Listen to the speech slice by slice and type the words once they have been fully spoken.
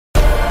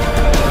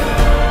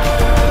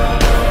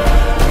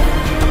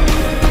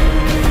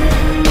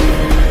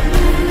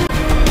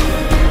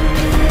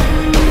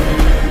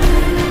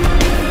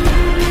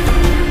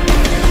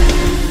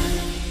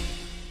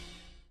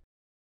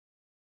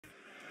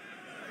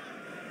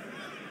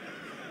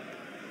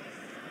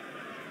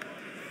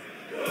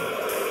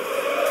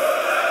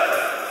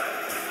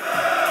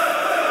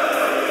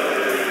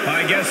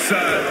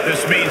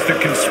This means the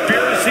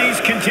conspiracy's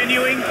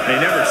continuing. They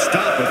never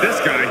stop with this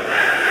guy.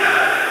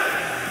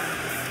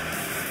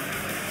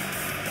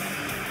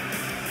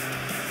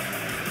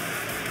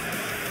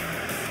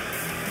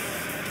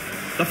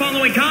 The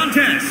following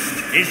contest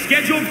is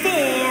scheduled for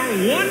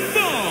one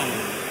fall.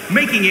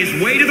 Making his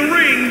way to the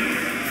ring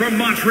from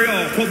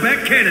Montreal,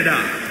 Quebec, Canada.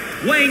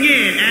 Weighing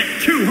in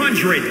at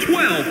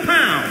 212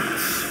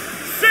 pounds,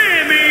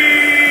 Sami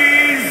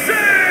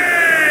Zayn!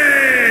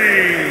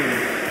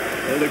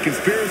 Well, the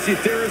conspiracy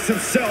theorist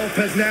himself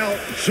has now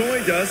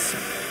joined us.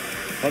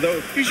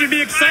 Although, you should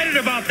be excited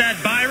about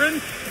that,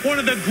 Byron. One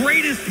of the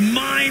greatest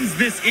minds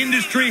this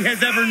industry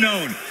has ever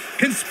known.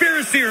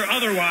 Conspiracy or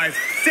otherwise,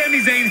 Sami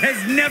Zayn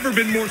has never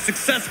been more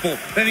successful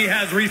than he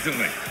has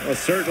recently. Well,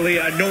 certainly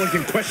no one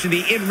can question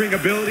the in-ring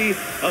ability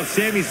of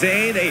Sami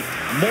Zayn, a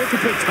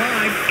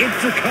multiple-time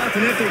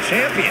Intercontinental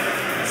Champion.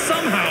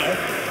 Somehow,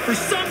 for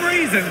some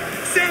reason,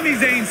 Sami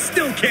Zayn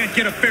still can't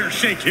get a fair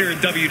shake here in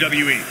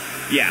WWE.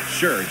 Yeah,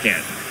 sure he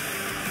can.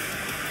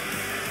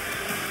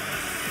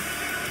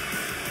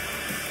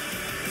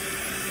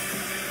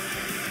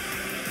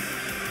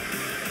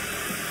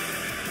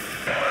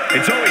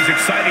 It's always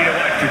exciting to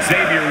watch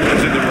Xavier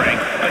Woods in the ring,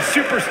 a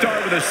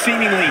superstar with a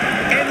seemingly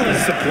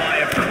endless supply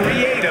of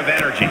creative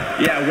energy.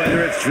 Yeah,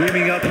 whether it's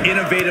dreaming up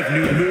innovative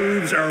new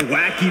moves or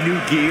wacky new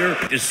gear.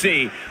 To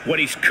see what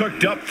he's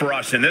cooked up for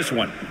us in this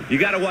one. You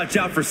got to watch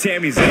out for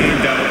Sami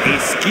Zayn, though. A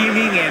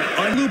scheming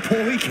and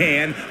loophole he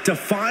can to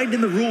find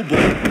in the rule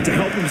book to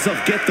help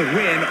himself get the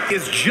win.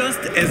 Is just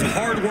as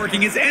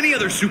hardworking as any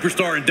other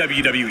superstar in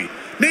WWE.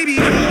 Maybe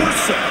even more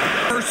so.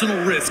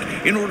 Personal risk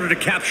in order to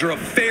capture a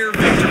fair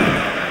victory.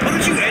 Why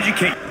don't you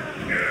educate?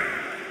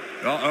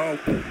 Uh-oh.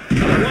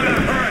 What a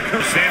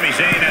hurricane. Sami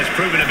Zayn has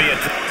proven to be a...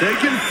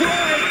 Taking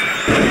flight.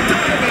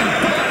 Diving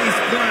body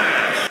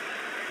splash.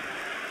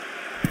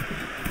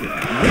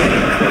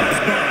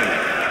 Crossbody.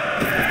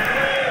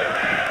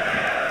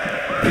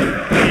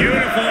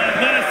 Beautiful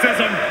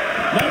athleticism.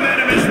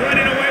 Momentum is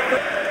running away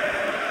from...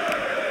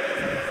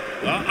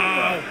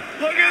 Uh-oh.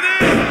 Look at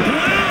this.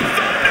 Blue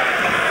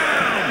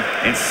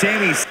Thunderbomb. And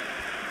Sami's...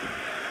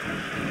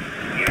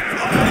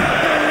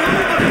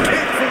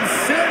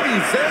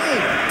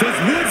 Does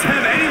Woods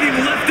have anything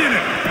left in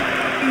him?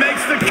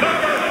 Makes the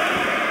cover.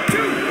 2,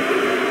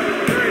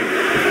 3.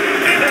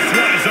 And this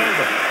one is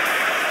over.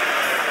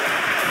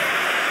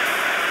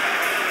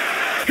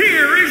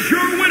 Here is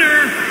your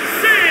winner,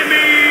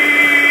 Sami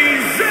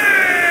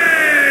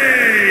Zayn!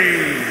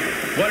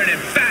 What an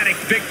emphatic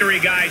victory,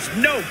 guys.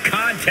 No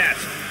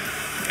contest.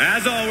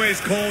 As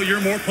always, Cole, you're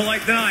more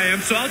polite than I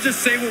am, so I'll just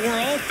say what we're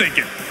all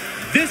thinking.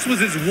 This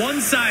was as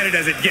one-sided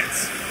as it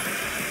gets.